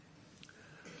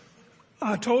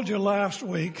I told you last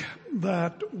week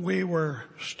that we were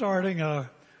starting a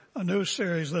new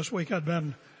series this week. I'd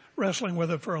been wrestling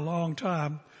with it for a long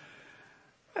time,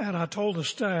 and I told the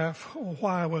staff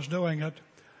why I was doing it.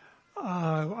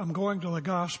 I'm going to the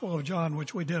Gospel of John,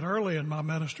 which we did early in my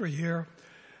ministry here.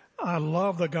 I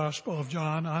love the Gospel of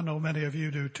John. I know many of you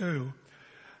do too.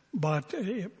 But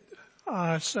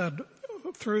I said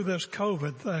through this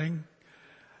COVID thing,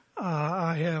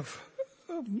 I have,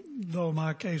 though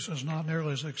my case is not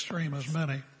nearly as extreme as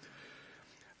many,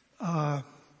 I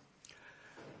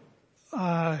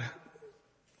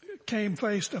came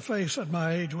face to face at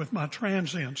my age with my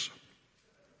transience.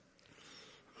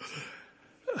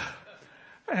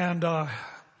 And I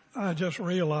just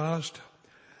realized,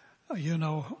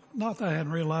 not that I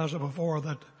hadn't realized it before,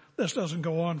 that this doesn't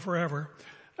go on forever.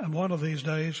 And one of these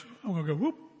days, I'm going to go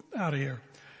whoop out of here.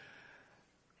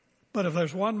 But if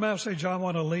there's one message I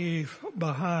want to leave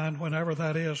behind, whenever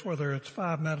that is, whether it's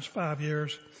 5 minutes, 5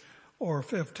 years, or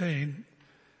 15,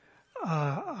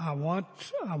 I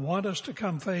want us to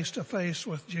come face to face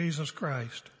with Jesus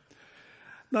Christ.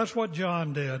 That's what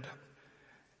John did.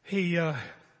 He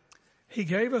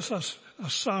gave us a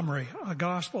summary, a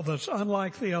gospel that's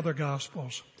unlike the other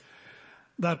gospels,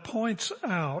 that points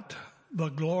out the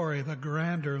glory, the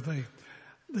grandeur,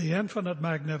 the infinite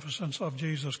magnificence of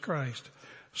Jesus Christ.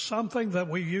 Something that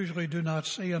we usually do not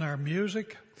see in our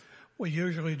music, we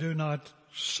usually do not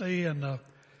see in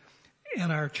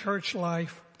our church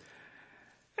life.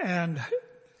 And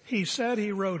he said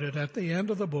he wrote it at the end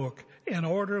of the book in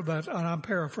order that, and I'm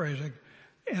paraphrasing,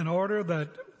 in order that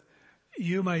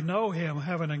you may know him,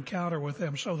 have an encounter with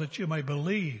him, so that you may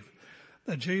believe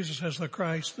that Jesus is the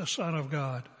Christ, the Son of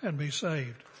God, and be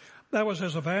saved. That was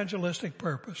his evangelistic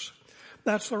purpose.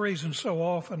 That's the reason so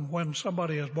often when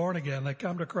somebody is born again, they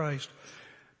come to Christ,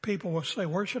 people will say,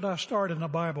 where should I start in the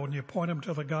Bible? And you point them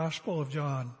to the Gospel of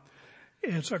John.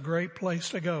 It's a great place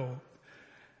to go.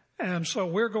 And so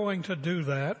we're going to do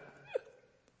that.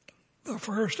 The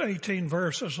first 18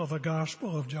 verses of the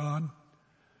Gospel of John,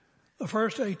 the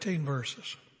first 18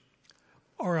 verses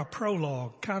are a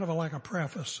prologue, kind of like a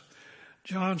preface.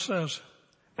 John says,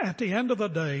 at the end of the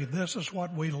day, this is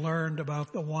what we learned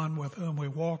about the one with whom we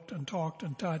walked and talked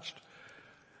and touched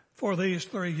for these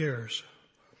 3 years.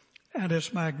 And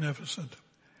it's magnificent.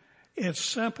 It's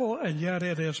simple and yet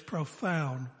it is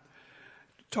profound.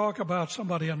 Talk about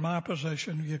somebody in my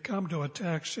position. You come to a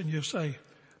text and you say,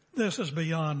 this is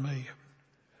beyond me.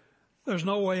 There's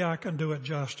no way I can do it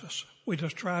justice. We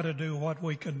just try to do what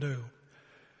we can do.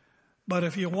 But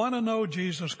if you want to know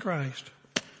Jesus Christ,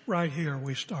 right here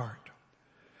we start.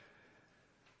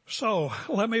 So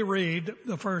let me read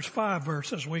the first 5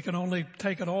 verses. We can only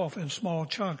take it off in small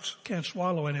chunks. Can't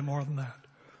swallow any more than that.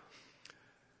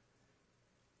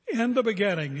 In the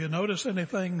beginning, you notice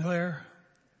anything there?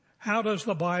 How does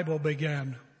the Bible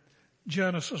begin?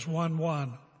 Genesis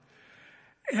 1:1.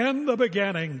 In the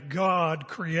beginning, God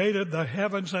created the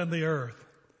heavens and the earth.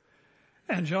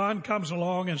 And John comes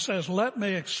along and says, let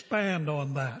me expand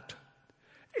on that.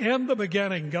 In the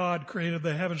beginning, God created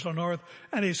the heavens and earth.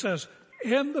 And he says,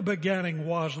 in the beginning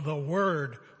was the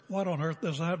Word. What on earth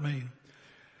does that mean?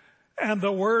 And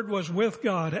the Word was with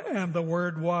God, and the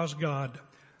Word was God.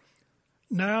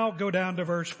 Now go down to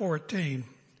verse 14.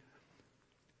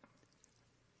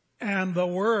 And the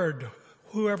Word,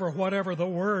 whatever the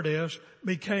Word is,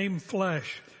 became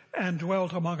flesh and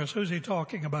dwelt among us. Who's he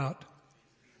talking about?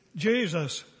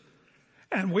 Jesus.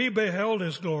 And we beheld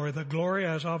his glory, the glory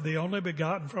as of the only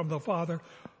begotten from the Father,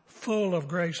 full of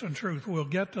grace and truth. We'll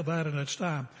get to that in its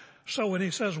time. So when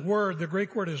he says word, the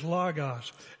Greek word is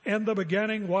logos. In the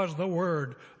beginning was the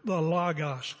Word, the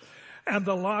logos. And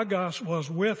the logos was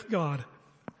with God.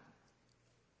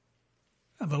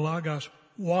 And the logos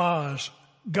was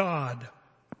God.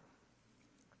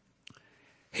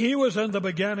 He was in the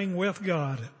beginning with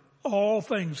God. All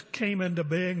things came into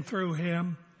being through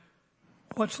him.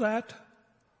 What's that?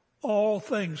 All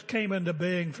things came into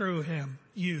being through him.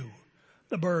 You,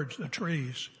 the birds, the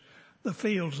trees, the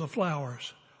fields, the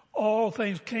flowers. All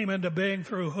things came into being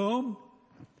through whom?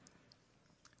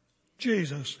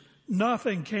 Jesus.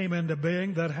 Nothing came into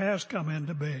being that has come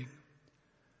into being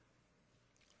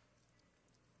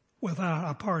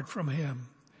apart from him.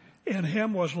 In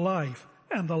him was life,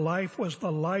 and the life was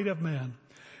the light of men.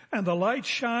 And the light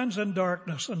shines in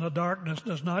darkness, and the darkness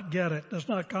does not get it, does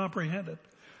not comprehend it.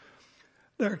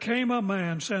 There came a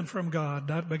man sent from God.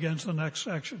 That begins the next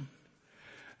section.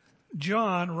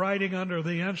 John, writing under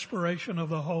the inspiration of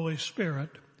the Holy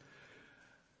Spirit,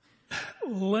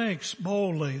 links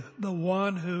boldly the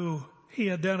one who he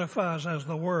identifies as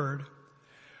the Word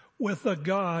with the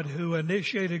God who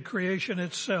initiated creation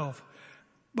itself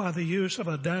by the use of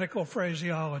identical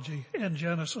phraseology in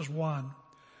Genesis 1.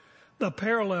 The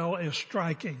parallel is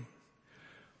striking.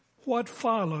 What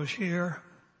follows here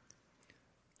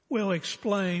will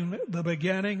explain the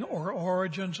beginning or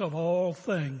origins of all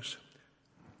things.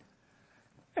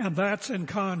 And that's in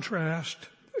contrast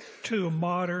to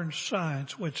modern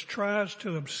science, which tries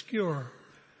to obscure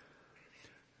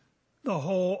the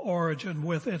whole origin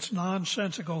with its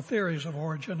nonsensical theories of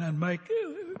origin and make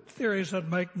theories that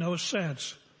make no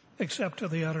sense except to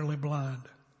the utterly blind.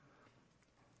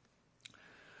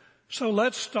 So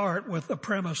let's start with the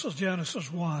premise of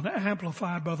Genesis 1,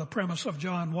 amplified by the premise of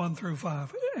John 1 through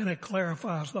 5, and it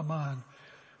clarifies the mind.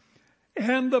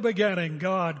 In the beginning,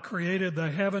 God created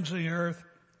the heavens and the earth,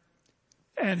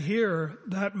 and here,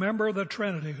 that member of the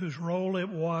Trinity whose role it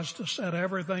was to set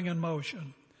everything in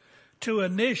motion, to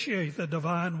initiate the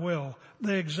divine will,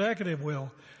 the executive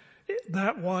will,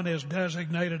 that one is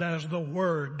designated as the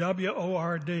Word,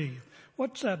 W-O-R-D.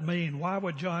 What's that mean? Why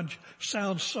would John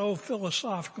sound so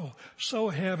philosophical, so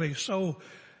heavy, so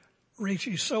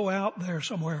reachy, so out there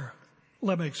somewhere?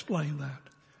 Let me explain that.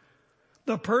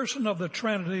 The person of the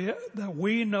Trinity that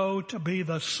we know to be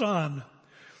the Son,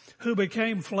 who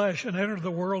became flesh and entered the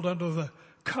world under the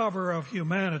cover of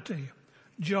humanity,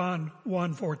 John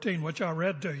 1:14, which I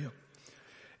read to you,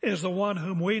 is the one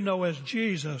whom we know as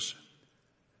Jesus,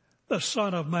 the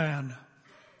Son of Man.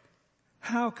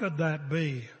 How could that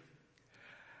be?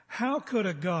 How could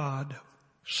a God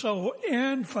so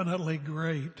infinitely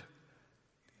great,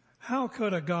 how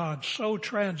could a God so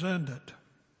transcendent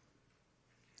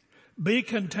be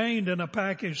contained in a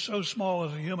package so small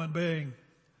as a human being?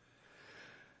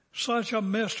 Such a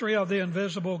mystery of the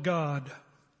invisible God,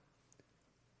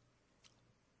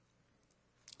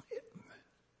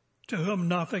 to whom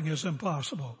nothing is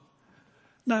impossible.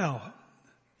 Now,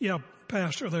 yeah,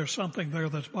 Pastor, there's something there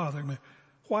that's bothering me.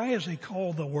 Why is he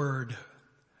called the Word?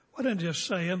 Why didn't he just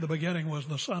say in the beginning was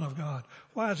the Son of God?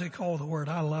 Why is he called the Word?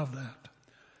 I love that.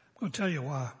 I'm going to tell you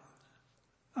why.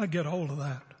 I get hold of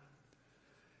that.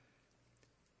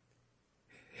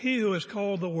 He who is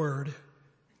called the Word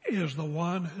is the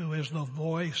one who is the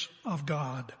voice of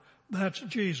God. That's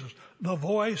Jesus. The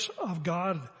voice of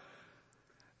God,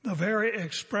 the very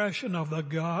expression of the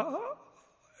God,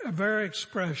 a very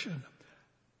expression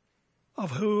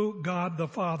of who God the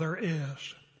Father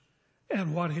is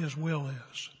and what His will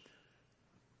is.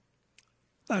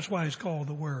 That's why He's called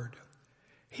the Word.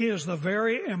 He is the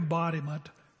very embodiment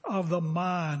of the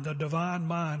mind, the divine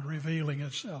mind revealing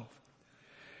itself.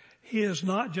 He is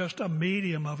not just a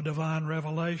medium of divine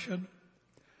revelation.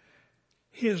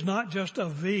 He is not just a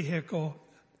vehicle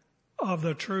of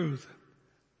the truth,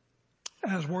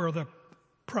 as were the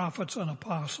prophets and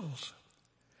apostles.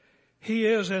 He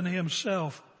is in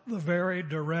Himself the very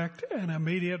direct and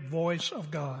immediate voice of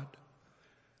God.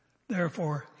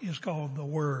 Therefore, He is called the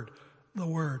Word. The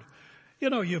Word. You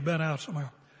know, you've been out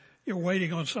somewhere. You're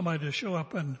waiting on somebody to show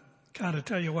up and kind of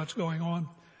tell you what's going on.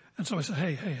 And somebody says,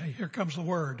 hey, here comes the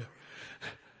Word.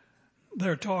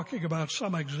 They're talking about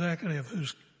some executive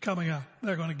who's coming out.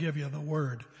 They're going to give you the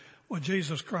Word. Well,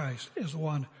 Jesus Christ is the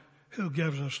one who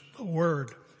gives us the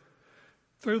Word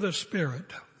through the Spirit.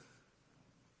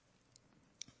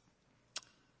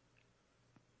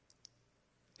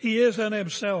 He is in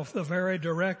Himself the very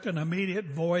direct and immediate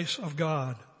voice of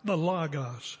God, the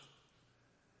Logos.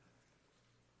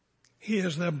 He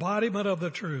is the embodiment of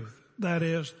the truth, that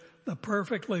is, the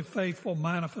perfectly faithful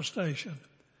manifestation,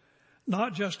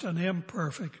 not just an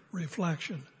imperfect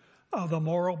reflection of the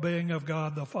moral being of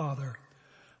God the Father.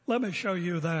 Let me show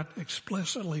you that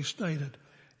explicitly stated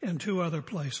in two other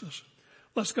places.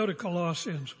 Let's go to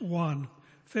Colossians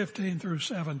 1:15 through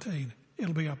 17.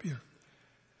 It'll be up here.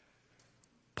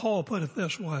 Paul put it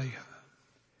this way.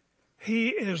 He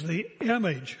is the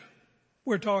image.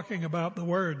 We're talking about the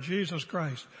Word, Jesus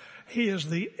Christ. He is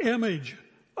the image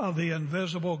of the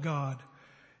invisible God.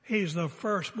 He's the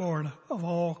firstborn of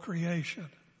all creation.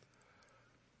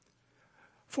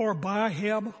 For by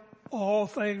Him all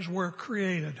things were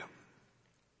created.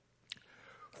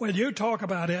 When you talk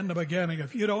about in the beginning,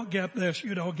 if you don't get this,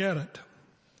 you don't get it.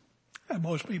 And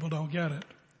most people don't get it.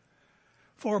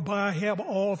 For by Him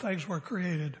all things were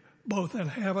created, both in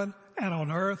heaven and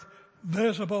on earth,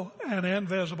 visible and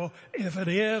invisible. If it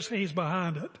is, He's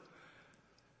behind it.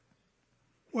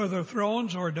 Whether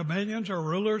thrones or dominions or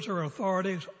rulers or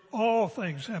authorities, all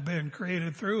things have been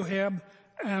created through Him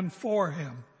and for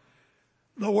Him.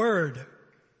 The Word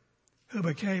who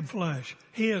became flesh.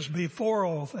 He is before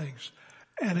all things,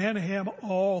 and in Him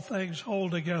all things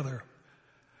hold together.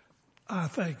 I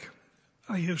think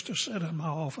I used to sit in my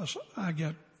office. I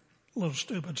get a little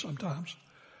stupid sometimes.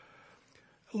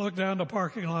 I look down the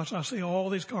parking lots, I see all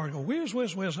these cars go whiz,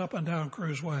 whiz, whiz up and down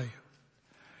Cruise Way.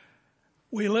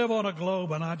 We live on a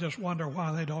globe, and I just wonder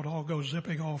why they don't all go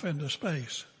zipping off into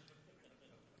space.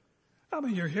 I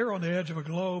mean, you're here on the edge of a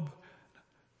globe.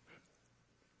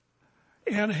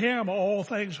 In Him, all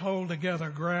things hold together,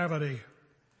 gravity.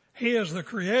 He is the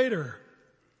Creator.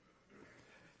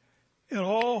 It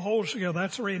all holds together.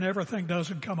 That's the reason everything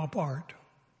doesn't come apart.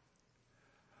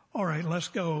 All right, let's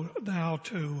go now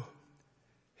to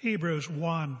Hebrews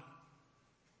 1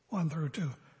 through 2.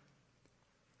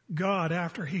 God,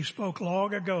 after He spoke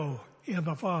long ago in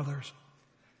the fathers,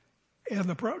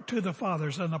 to the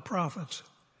fathers and the prophets,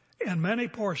 in many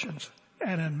portions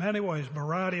and in many ways,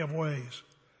 variety of ways,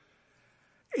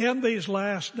 in these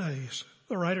last days,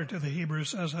 the writer to the Hebrews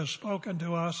says, has spoken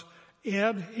to us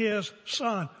in His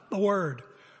Son, the Word,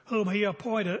 whom He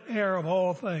appointed heir of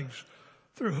all things,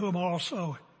 through whom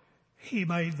also He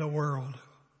made the world.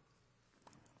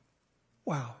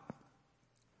 Wow.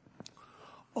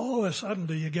 All of a sudden,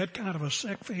 do you get kind of a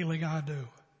sick feeling? I do.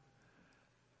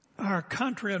 Our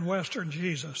country and Western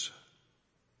Jesus.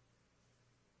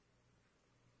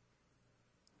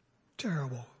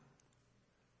 Terrible.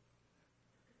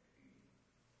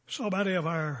 So many of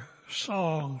our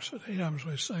songs and hymns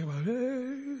we sing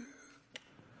about,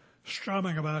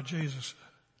 strumming about Jesus.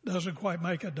 Doesn't quite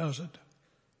make it, does it?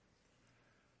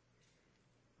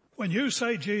 When you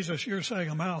say Jesus, you're saying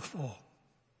a mouthful.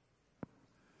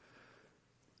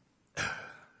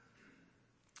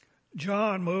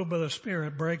 John, moved by the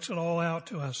Spirit, breaks it all out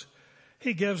to us.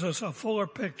 He gives us a fuller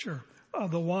picture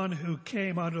of the one who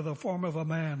came under the form of a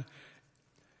man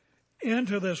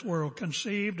into this world,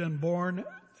 conceived and born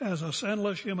as a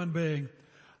sinless human being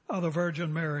of the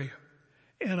Virgin Mary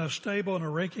in a stable in a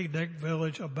rinky-dink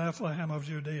village of Bethlehem of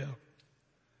Judea.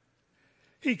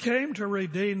 He came to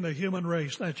redeem the human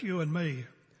race, that's you and me,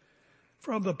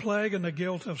 from the plague and the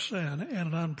guilt of sin in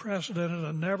an unprecedented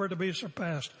and never to be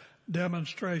surpassed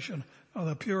demonstration of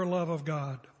the pure love of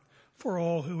God for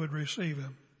all who would receive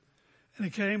Him. And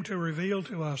He came to reveal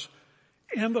to us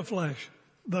in the flesh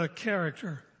the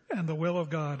character and the will of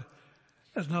God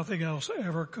as nothing else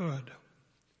ever could.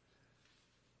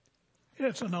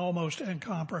 It's an almost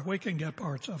incomprehensible, we can get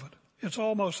parts of it. It's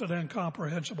almost an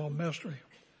incomprehensible mystery.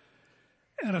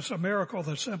 And it's a miracle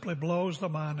that simply blows the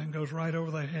mind and goes right over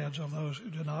the heads of those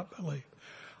who do not believe.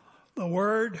 The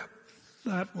Word,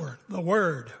 the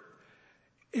Word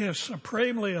is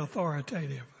supremely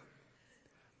authoritative,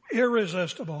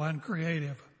 irresistible, and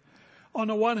creative. On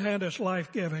the one hand, it's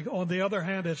life-giving. On the other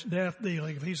hand, it's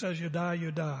death-dealing. If He says you die,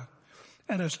 you die.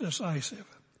 And it's decisive.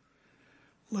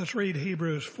 Let's read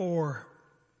Hebrews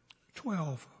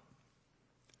 4:12.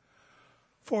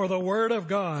 For the Word of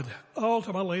God,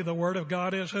 ultimately the Word of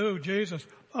God is who? Jesus.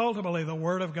 Ultimately the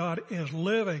Word of God is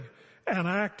living and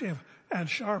active and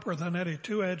sharper than any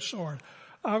two-edged sword.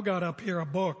 I've got up here a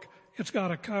book. It's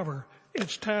got a cover.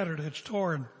 It's tattered. It's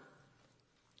torn.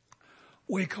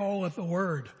 We call it the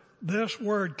Word. This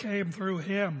Word came through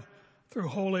Him, through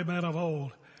holy men of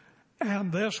old.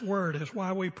 And this Word is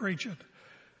why we preach it.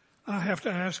 I have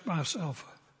to ask myself,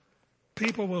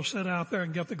 people will sit out there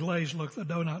and get the glazed look, the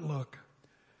donut look.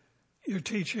 You're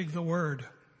teaching the Word.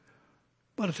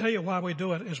 But I tell you why we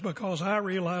do it is because I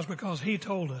realize, because He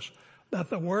told us, that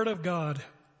the Word of God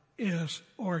is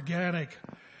organic.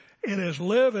 It is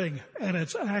living and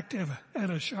it's active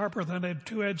and is sharper than a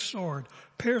two-edged sword,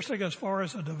 piercing as far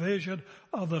as the division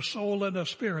of the soul and the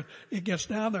spirit. It gets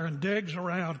down there and digs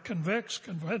around, convicts,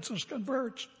 convinces,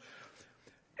 converts.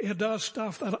 It does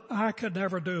stuff that I could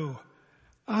never do.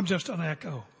 I'm just an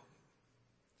echo.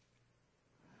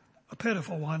 A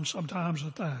pitiful one sometimes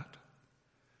at that.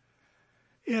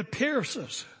 It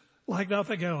pierces like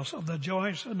nothing else of the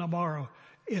joints and the marrow.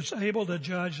 It's able to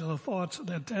judge the thoughts and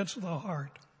intents of the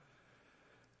heart.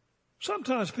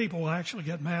 Sometimes people will actually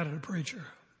get mad at a preacher.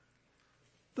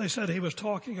 They said he was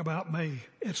talking about me.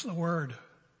 It's the Word.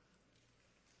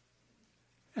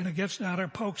 And it gets down there,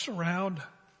 pokes around,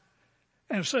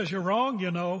 and says, you're wrong,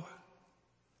 you know.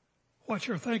 What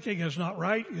you're thinking is not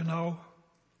right, you know.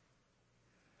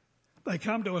 They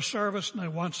come to a service and they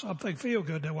want something feel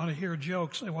good. They want to hear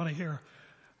jokes. They want to hear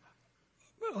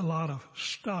a lot of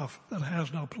stuff that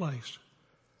has no place.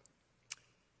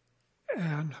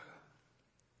 And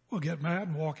we'll get mad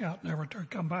and walk out and never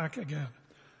come back again.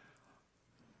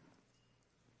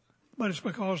 But it's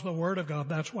because of the Word of God.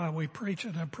 That's why we preach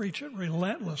it and preach it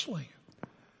relentlessly.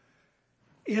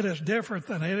 It is different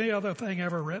than any other thing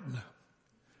ever written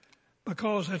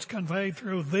because it's conveyed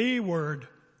through the Word,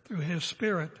 through His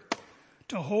Spirit,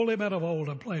 to holy men of old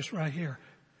and placed right here.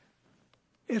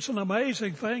 It's an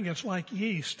amazing thing. It's like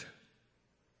yeast.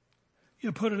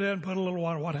 You put it in, put a little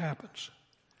water, what happens?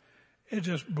 It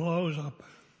just blows up.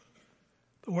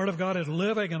 The Word of God is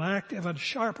living and active and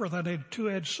sharper than a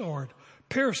two-edged sword,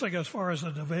 piercing as far as the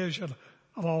division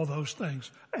of all those things,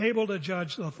 able to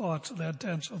judge the thoughts and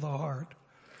intents of the heart.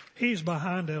 He's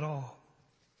behind it all.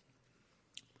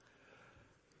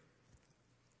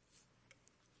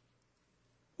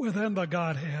 Within the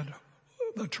Godhead,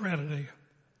 the Trinity,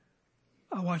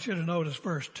 I want you to notice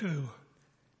verse 2.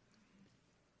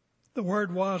 The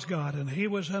Word was God, and He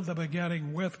was in the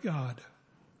beginning with God.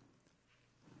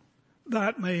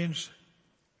 That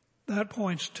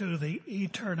points to the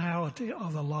eternality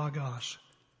of the Logos.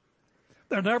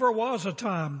 There never was a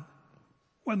time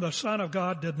when the Son of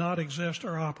God did not exist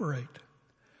or operate.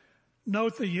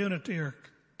 Note the unity or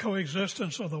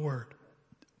coexistence of the Word.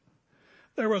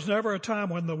 There was never a time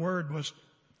when the Word was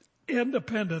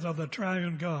independent of the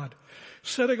triune God,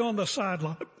 sitting on the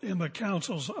sideline in the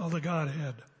councils of the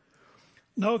Godhead.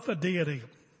 Note the deity.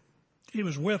 He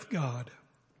was with God.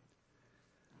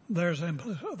 There's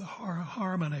the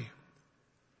harmony.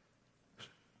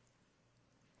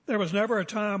 There was never a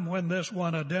time when this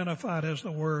one identified as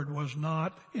the Word was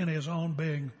not in his own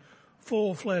being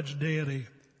full-fledged deity.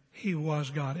 He was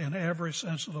God in every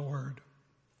sense of the word.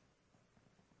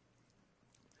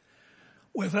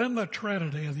 Within the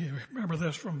Trinity, and you remember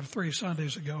this from 3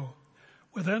 Sundays ago,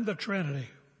 within the Trinity,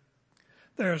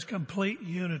 there's complete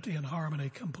unity and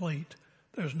harmony, complete.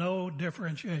 There's no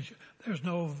differentiation. There's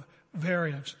no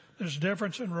variance. There's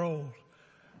difference in roles,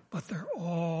 but they're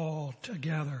all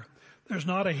together. There's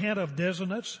not a hint of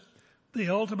dissonance, the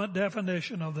ultimate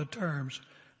definition of the terms,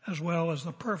 as well as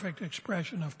the perfect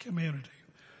expression of community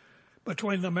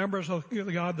between the members of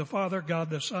God the Father, God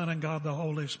the Son, and God the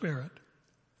Holy Spirit.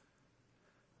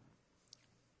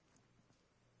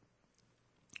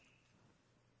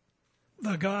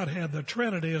 The Godhead, the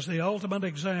Trinity, is the ultimate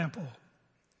example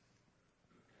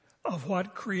of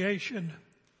what creation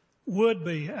would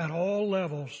be at all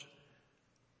levels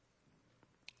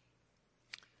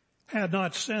had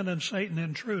not sin and Satan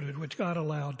intruded, which God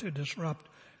allowed to disrupt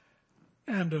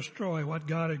and destroy what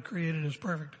God had created as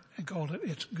perfect and called it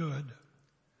its good.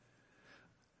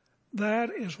 That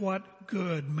is what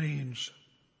good means.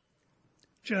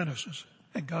 Genesis.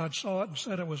 And God saw it and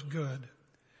said it was good.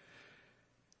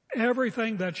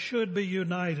 Everything that should be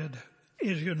united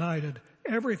is united.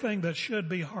 Everything that should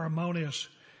be harmonious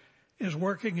is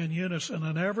working in unison,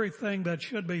 and everything that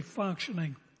should be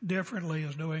functioning differently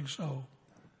is doing so.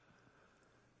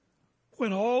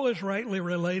 When all is rightly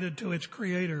related to its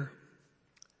Creator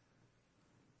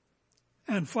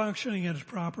and functioning in its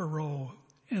proper role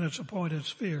in its appointed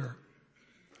sphere,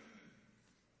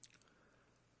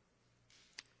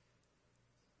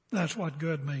 that's what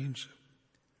good means.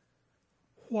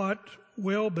 What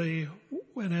will be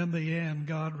when in the end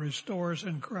God restores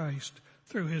in Christ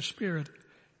through His Spirit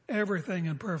everything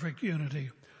in perfect unity,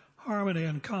 harmony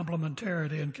and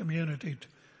complementarity and community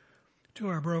to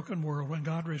our broken world, when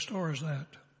God restores that.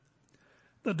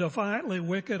 The defiantly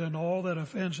wicked and all that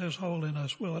offends His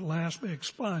holiness will at last be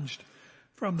expunged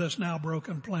from this now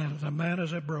broken planet. And man,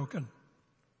 is it broken.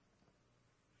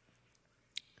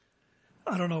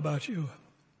 I don't know about you,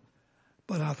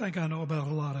 but I think I know about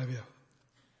a lot of you.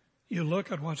 You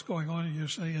look at what's going on and you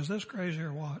say, is this crazy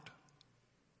or what?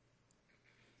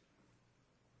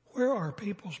 Where are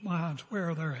people's minds? Where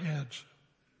are their heads?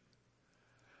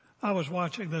 I was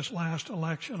watching this last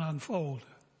election unfold.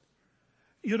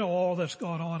 You know all that's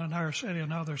going on in our city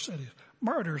and other cities.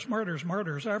 Murders, murders,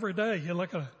 murders. Every day you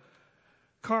look at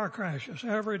car crashes.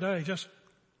 Every day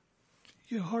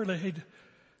you hardly hate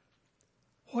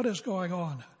what is going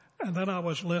on. And then I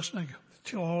was listening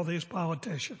to all these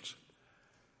politicians.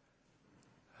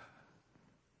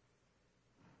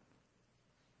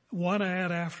 One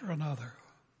ad after another.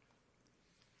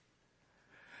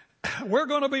 We're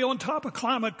going to be on top of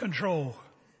climate control.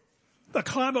 The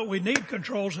climate we need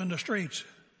controls in the streets.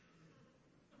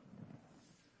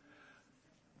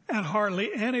 And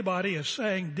hardly anybody is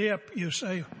saying dip. You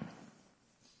say,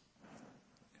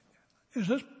 is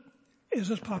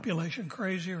this population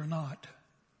crazy or not?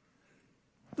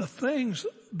 The things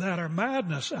that are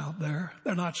madness out there,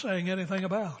 they're not saying anything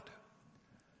about.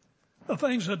 The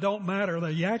things that don't matter,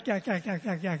 they yak, yak, yak, yak,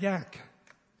 yak, yak, yak.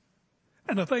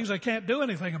 And the things they can't do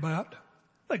anything about,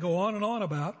 they go on and on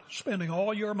about, spending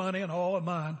all your money and all of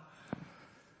mine.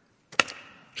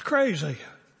 It's crazy.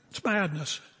 It's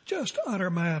madness. Just utter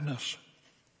madness.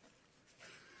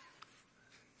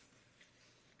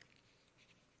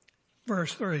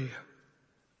 Verse 3.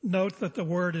 Note that the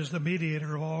Word is the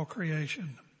mediator of all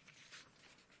creation.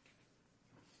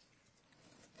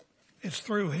 It's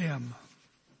through Him,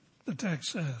 the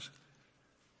text says.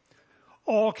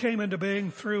 All came into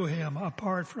being through him,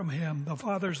 apart from him. The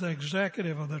Father's the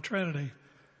executive of the Trinity.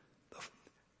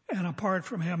 And apart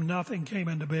from him, nothing came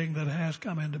into being that has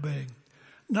come into being.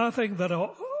 Nothing that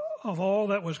of all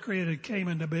that was created came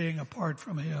into being apart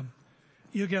from him.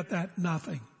 You get that?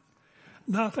 Nothing.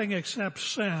 Nothing except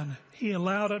sin. He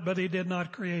allowed it, but he did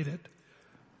not create it.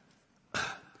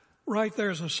 Right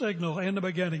there's a signal, in the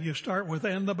beginning. You start with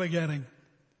in the beginning.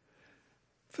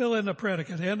 Fill in the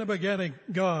predicate. In the beginning,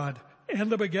 God. In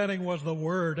the beginning was the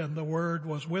Word, and the Word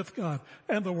was with God,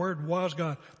 and the Word was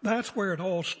God. That's where it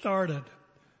all started.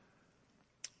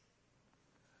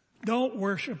 Don't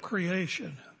worship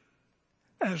creation,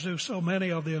 as do so many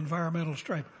of the environmental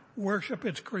stripe. Worship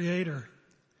its creator.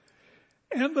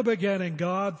 In the beginning,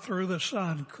 God, through the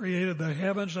Son, created the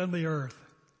heavens and the earth.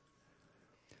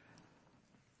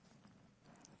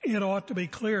 It ought to be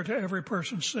clear to every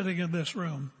person sitting in this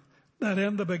room that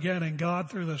in the beginning, God,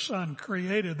 through the Son,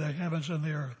 created the heavens and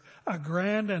the earth. A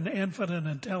grand and infinite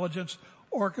intelligence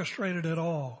orchestrated it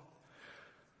all.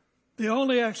 The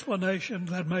only explanation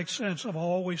that makes sense of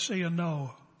all we see and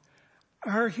know,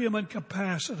 our human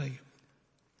capacity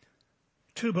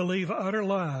to believe utter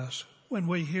lies when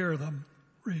we hear them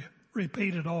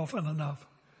repeated often enough,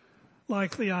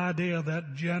 like the idea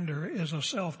that gender is a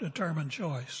self-determined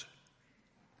choice.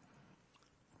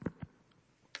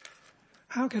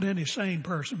 How could any sane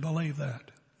person believe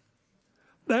that?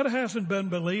 That hasn't been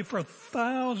believed for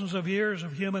thousands of years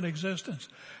of human existence.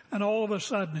 And all of a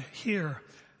sudden, here,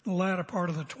 the latter part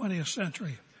of the 20th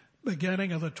century,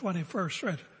 beginning of the 21st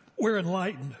century, we're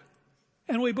enlightened.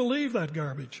 And we believe that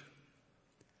garbage.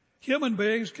 Human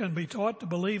beings can be taught to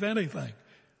believe anything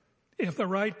if the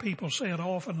right people say it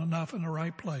often enough in the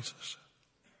right places.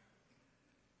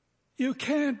 You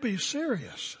can't be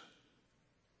serious.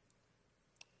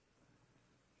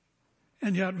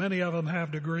 And yet many of them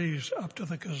have degrees up to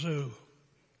the kazoo.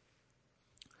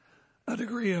 A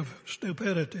degree of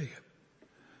stupidity.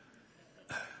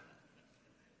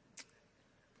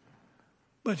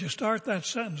 But you start that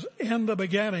sentence in the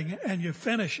beginning and you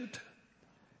finish it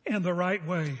in the right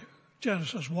way.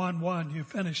 Genesis 1:1, you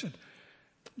finish it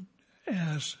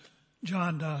as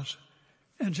John does.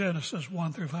 And Genesis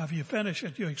 1 through 5, you finish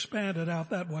it, you expand it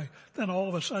out that way. Then all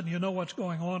of a sudden you know what's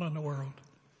going on in the world.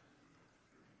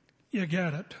 You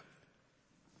get it.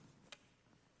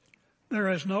 There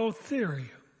is no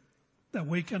theory that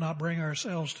we cannot bring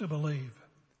ourselves to believe.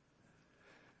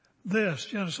 This,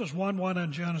 Genesis 1:1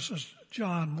 and Genesis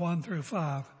John 1 through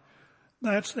 5,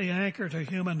 that's the anchor to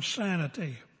human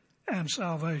sanity and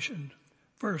salvation.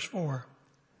 Verse 4.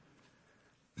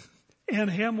 In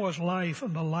him was life,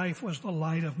 and the life was the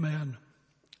light of men.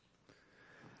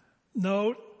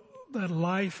 Note that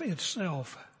life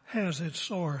itself has its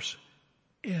source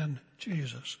in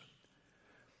Jesus.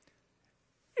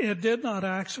 It did not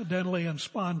accidentally and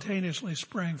spontaneously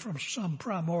spring from some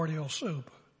primordial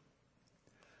soup.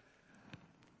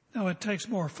 Now, it takes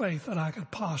more faith than I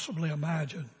could possibly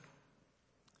imagine.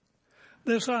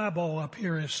 This eyeball up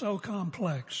here is so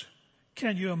complex.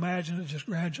 Can you imagine it just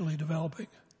gradually developing?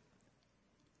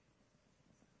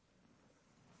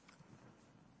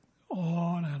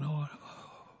 On and on.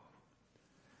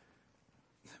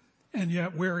 And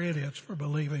yet we're idiots for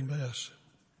believing this.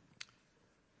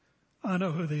 I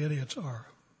know who the idiots are.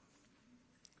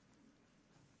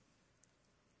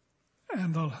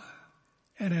 And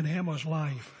in him was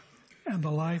life, and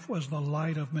the life was the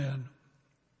light of men.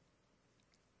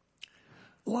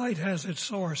 Light has its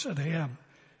source in him.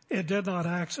 It did not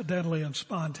accidentally and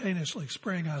spontaneously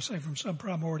spring, I say, from some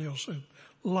primordial soup.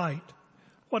 Light.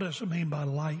 What does it mean by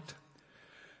light?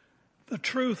 The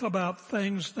truth about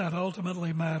things that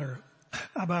ultimately matter,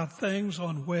 about things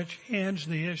on which hinge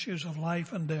the issues of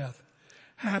life and death,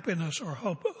 happiness or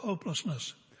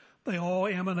hopelessness, they all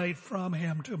emanate from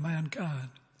him to mankind.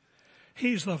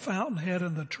 He's the fountainhead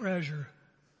and the treasure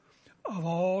of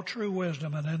all true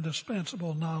wisdom and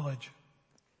indispensable knowledge.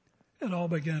 It all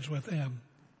begins with him.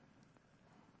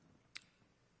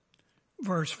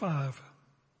 Verse 5.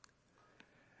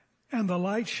 And the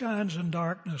light shines in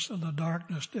darkness, and the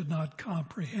darkness did not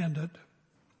comprehend it.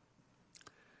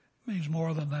 Means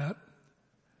more than that.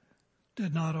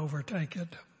 Did not overtake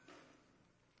it.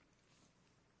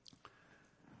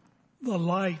 The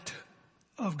light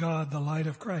of God, the light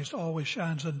of Christ, always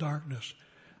shines in darkness.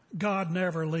 God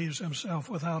never leaves himself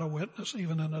without a witness,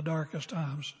 even in the darkest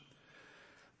times.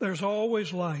 There's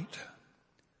always light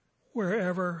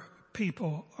wherever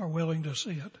people are willing to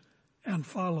see it and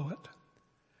follow it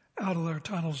out of their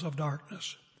tunnels of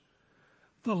darkness.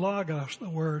 The Logos, the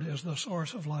Word, is the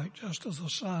source of light, just as the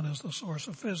sun is the source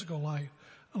of physical light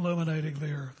illuminating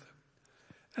the earth.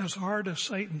 as hard as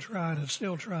Satan tried and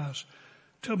still tries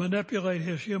to manipulate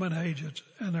his human agents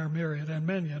and their myriad and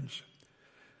minions,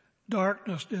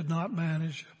 darkness did not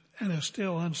manage and is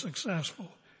still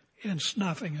unsuccessful in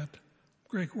snuffing it.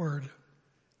 Greek word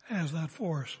has that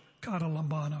force,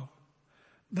 katalambano.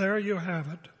 There you have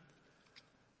it.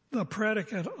 The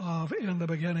predicate of in the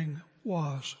beginning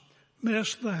was.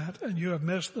 Miss that and you have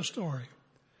missed the story.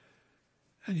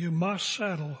 And you must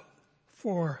settle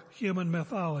for human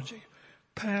mythology,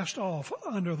 passed off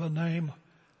under the name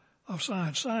of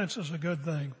science. Science is a good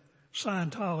thing.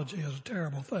 Scientology is a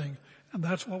terrible thing. And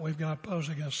that's what we've got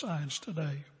posing as science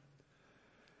today.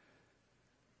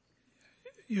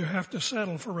 You have to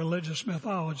settle for religious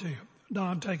mythology.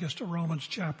 Don, take us to Romans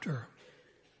chapter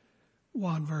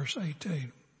 1, verse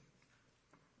 18.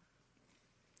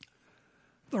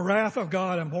 The wrath of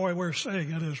God, and boy, we're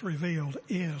saying it is revealed,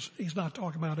 is. He's not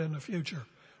talking about in the future.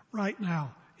 Right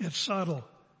now. It's subtle.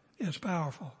 It's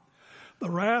powerful. The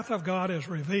wrath of God is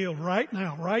revealed right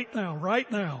now, right now, right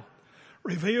now.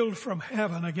 Revealed from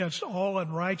heaven against all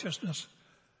unrighteousness,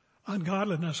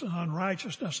 ungodliness and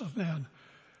unrighteousness of men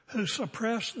who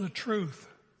suppress the truth.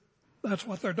 That's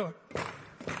what they're doing.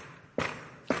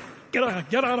 Get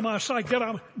out of my sight,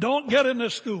 don't get in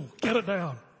this school, get it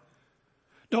down.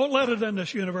 Don't let it in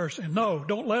this university. No,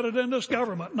 don't let it in this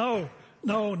government.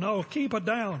 No, keep it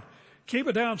down. Keep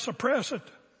it down, suppress it.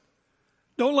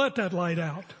 Don't let that light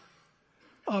out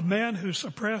of men who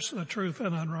suppress the truth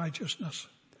in unrighteousness.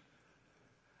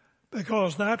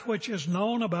 Because that which is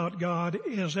known about God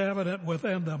is evident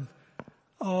within them.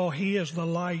 Oh, He is the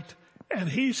light, and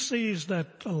He sees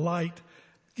that the light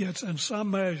gets in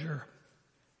some measure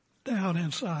down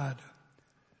inside.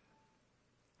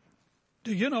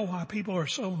 Do you know why people are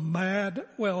so mad?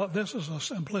 Well, this is a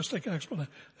simplistic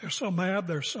explanation. They're so mad,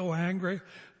 they're so angry.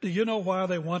 Do you know why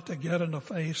they want to get in the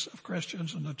face of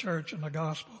Christians and the church and the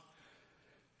gospel?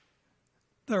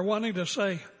 They're wanting to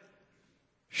say,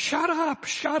 shut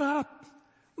up.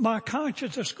 My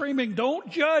conscience is screaming, don't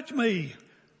judge me.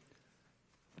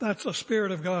 That's the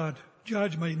Spirit of God.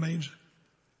 Judge me means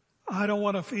I don't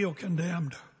want to feel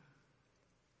condemned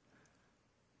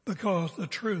because the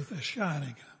truth is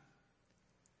shining.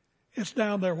 It's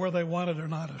down there where they want it or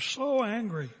not. They're so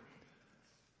angry.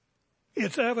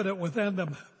 It's evident within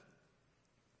them.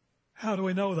 How do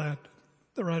we know that?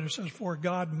 The writer says, for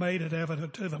God made it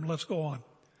evident to them. Let's go on.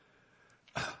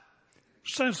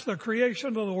 Since the creation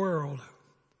of the world,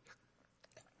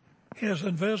 His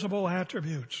invisible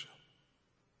attributes,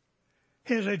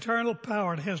 His eternal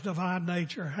power and His divine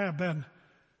nature have been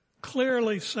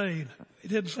clearly seen. He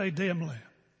didn't say dimly.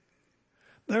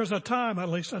 There's a time, at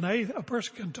least, a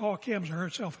person can talk him or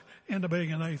herself into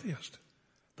being an atheist.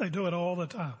 They do it all the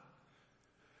time.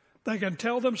 They can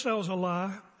tell themselves a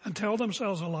lie and tell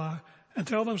themselves a lie and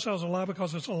tell themselves a lie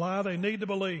because it's a lie they need to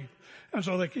believe. And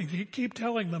so they can keep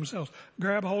telling themselves,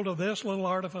 grab hold of this little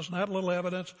artifice and that little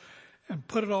evidence and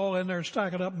put it all in there and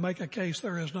stack it up and make a case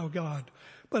there is no God.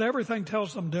 But everything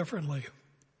tells them differently.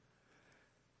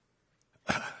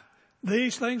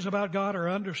 These things about God are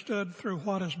understood through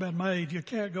what has been made. You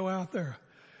can't go out there.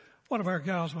 One of our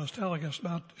gals was telling us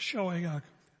about showing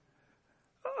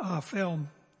a film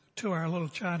to our little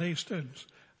Chinese students.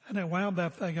 And they wound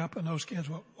that thing up and those kids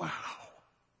went, wow.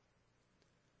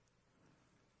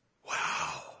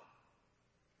 Wow.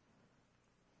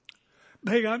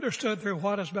 Being understood through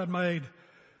what has been made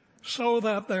so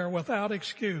that they're without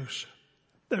excuse.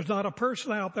 There's not a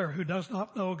person out there who does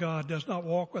not know God, does not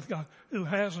walk with God, who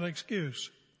has an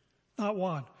excuse. Not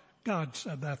one. God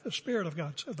said that. The Spirit of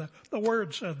God said that. The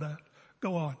Word said that.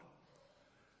 Go on.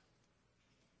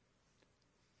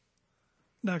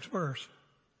 Next verse.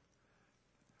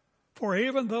 For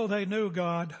even though they knew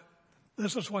God,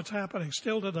 this is what's happening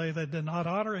still today. They did not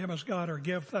honor Him as God or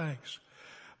give thanks.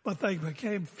 But they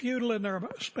became futile in their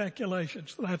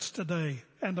speculations. That's today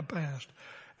and the past.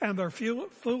 And their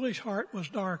foolish heart was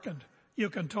darkened.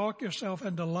 You can talk yourself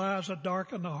into lies that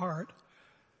darken the heart.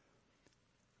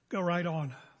 Go right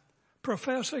on.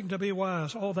 Professing to be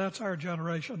wise. Oh, that's our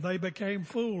generation. They became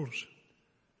fools.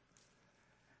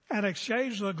 And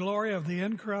exchanged the glory of the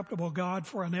incorruptible God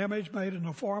for an image made in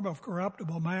the form of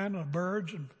corruptible man and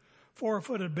birds and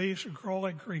four-footed beasts and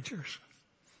crawling creatures.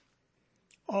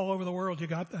 All over the world you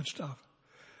got that stuff.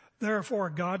 Therefore,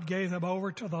 God gave them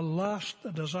over to the lust,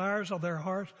 the desires of their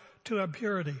hearts, to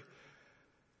impurity,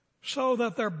 so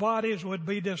that their bodies would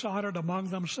be dishonored among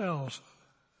themselves.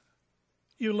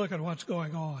 You look at what's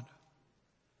going on.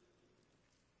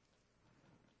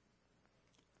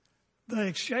 They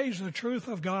exchanged the truth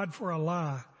of God for a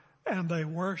lie, and they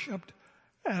worshiped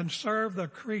and served the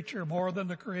creature more than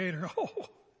the Creator. Oh,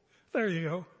 there you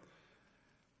go.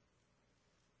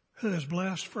 who is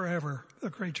blessed forever, the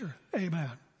creature.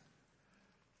 Amen.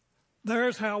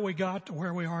 There's how we got to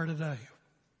where we are today.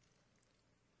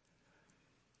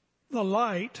 The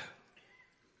light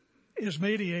is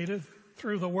mediated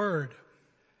through the Word.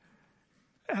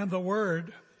 And the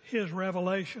Word, His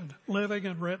revelation, living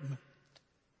and written,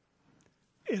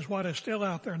 is what is still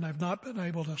out there, and they've not been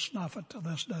able to snuff it to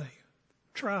this day.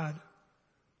 Tried.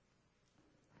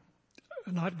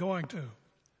 Not going to.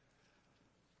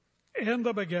 In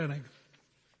the beginning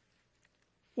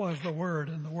was the Word,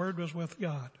 and the Word was with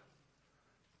God.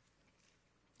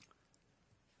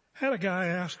 Had a guy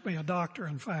ask me, a doctor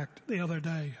in fact, the other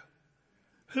day,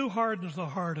 who hardens the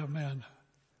heart of men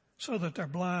so that they're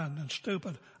blind and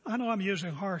stupid? I know I'm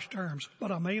using harsh terms,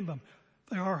 but I mean them.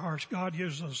 They are harsh. God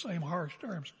uses the same harsh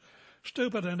terms.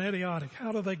 Stupid and idiotic.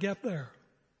 How do they get there?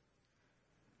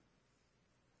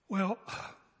 Well,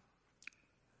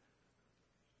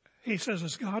 he says,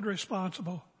 is God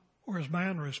responsible or is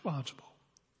man responsible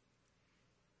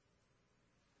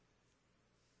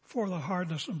for the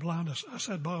hardness and blindness? I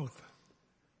said both.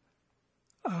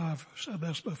 I've said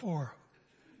this before.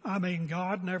 I mean,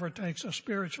 God never takes a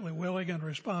spiritually willing and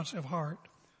responsive heart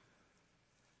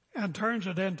and turns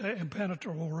it into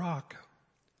impenetrable rock.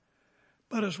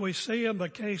 But as we see in the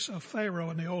case of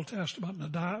Pharaoh in the Old Testament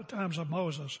in the times of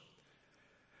Moses,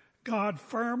 God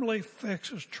firmly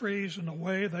fixes trees in the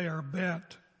way they are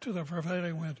bent to the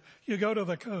prevailing wind. You go to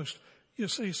the coast, you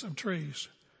see some trees,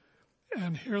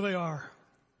 and here they are.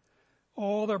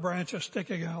 All their branches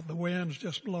sticking out. The winds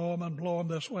just blow them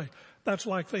this way. That's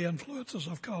like the influences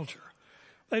of culture.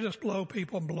 They just blow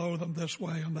people and blow them this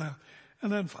way and that.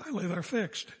 And then finally they're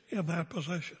fixed in that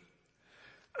position.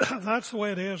 That's the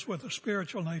way it is with the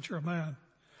spiritual nature of man.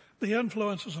 The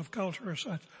influences of culture are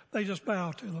such. They just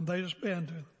bow to them. They just bend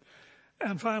to them.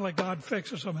 And finally God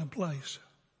fixes them in place.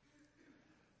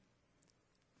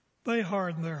 They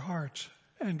harden their hearts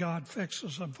and God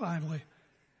fixes them finally.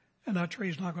 And that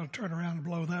tree's not going to turn around and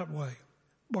blow that way,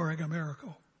 barring a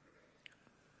miracle.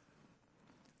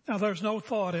 Now there's no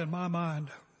thought in my mind,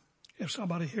 if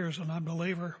somebody hears an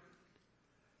unbeliever,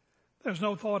 there's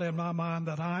no thought in my mind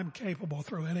that I'm capable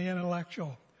through any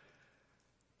intellectual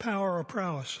power or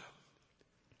prowess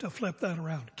to flip that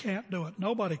around. Can't do it.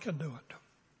 Nobody can do it.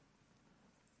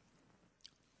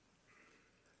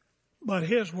 But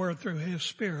His Word through His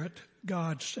Spirit,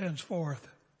 God sends forth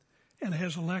in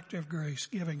His elective grace,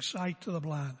 giving sight to the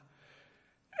blind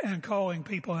and calling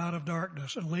people out of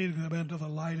darkness and leading them into the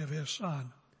light of His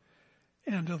Son,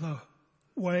 into the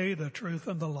way, the truth,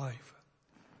 and the life.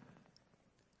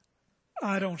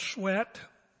 I don't sweat.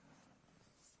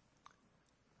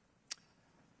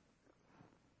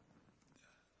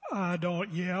 I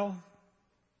don't yell.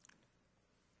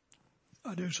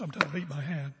 I do sometimes beat my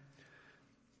hand.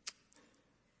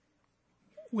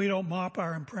 We don't mop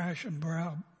our impression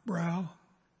brow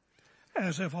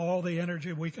as if all the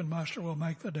energy we can muster will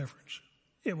make the difference.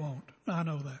 It won't. I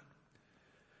know that.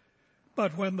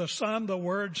 But when the Son, the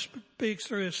Word, speaks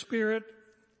through His Spirit,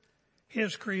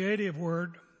 His creative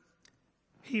Word,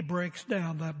 He breaks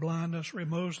down that blindness,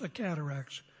 removes the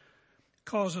cataracts,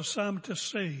 causes some to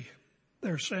see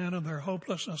their sin and their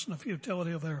hopelessness and the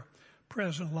futility of their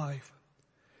present life.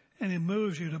 And He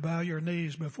moves you to bow your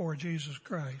knees before Jesus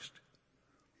Christ.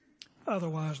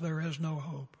 Otherwise, there is no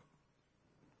hope.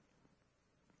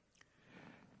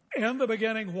 In the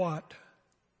beginning, what?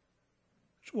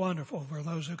 It's wonderful for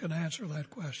those who can answer that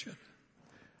question.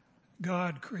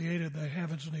 God created the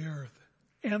heavens and the earth.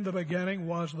 In the beginning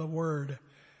was the Word,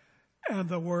 and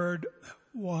the Word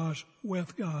was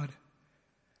with God,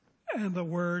 and the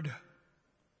Word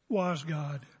was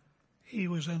God. He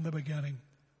was in the beginning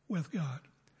with God.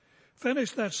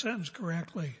 Finish that sentence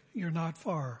correctly. You're not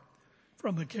far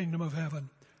from the kingdom of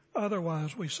heaven.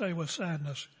 Otherwise, we say with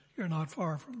sadness, you're not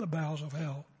far from the bowels of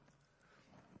hell.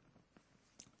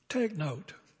 Take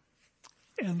note.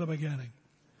 In the beginning.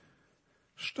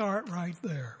 Start right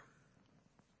there.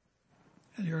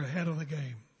 And you're ahead of the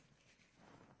game.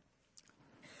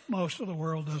 Most of the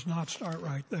world does not start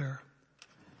right there.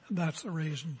 And that's the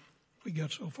reason we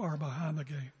get so far behind the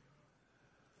game.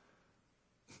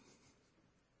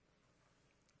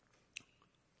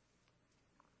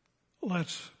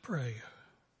 Let's pray.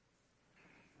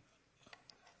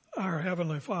 Our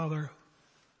Heavenly Father,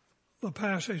 the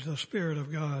passage the Spirit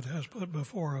of God has put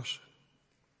before us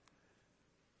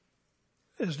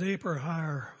is deeper,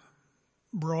 higher,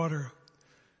 broader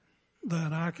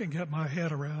than I can get my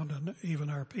head around, and even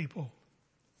our people.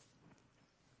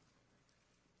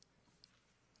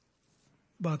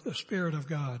 But the Spirit of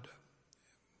God,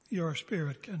 your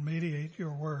Spirit, can mediate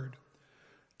your word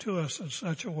to us in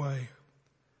such a way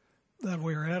that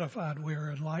we are edified, we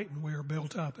are enlightened, we are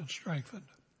built up and strengthened.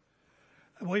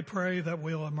 And we pray that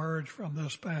we'll emerge from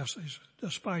this passage,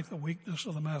 despite the weakness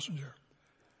of the messenger.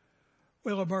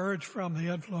 We'll emerge from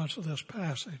the influence of this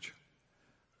passage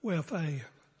with a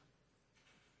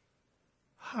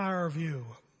higher view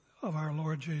of our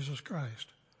Lord Jesus Christ.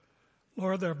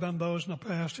 Lord, there have been those in the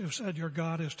past who've said your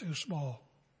God is too small.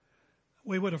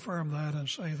 We would affirm that and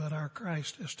say that our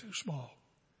Christ is too small.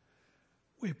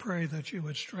 We pray that you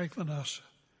would strengthen us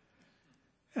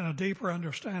in a deeper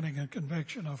understanding and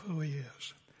conviction of who he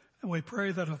is. And we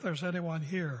pray that if there's anyone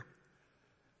here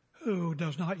who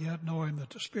does not yet know him, that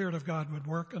the Spirit of God would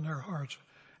work in their hearts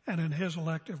and in his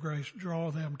elective grace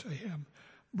draw them to him.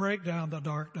 Break down the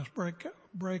darkness,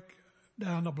 break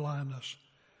down the blindness,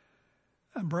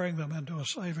 and bring them into a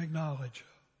saving knowledge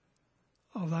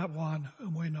of that one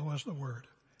whom we know as the Word.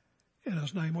 In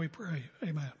his name we pray.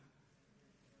 Amen.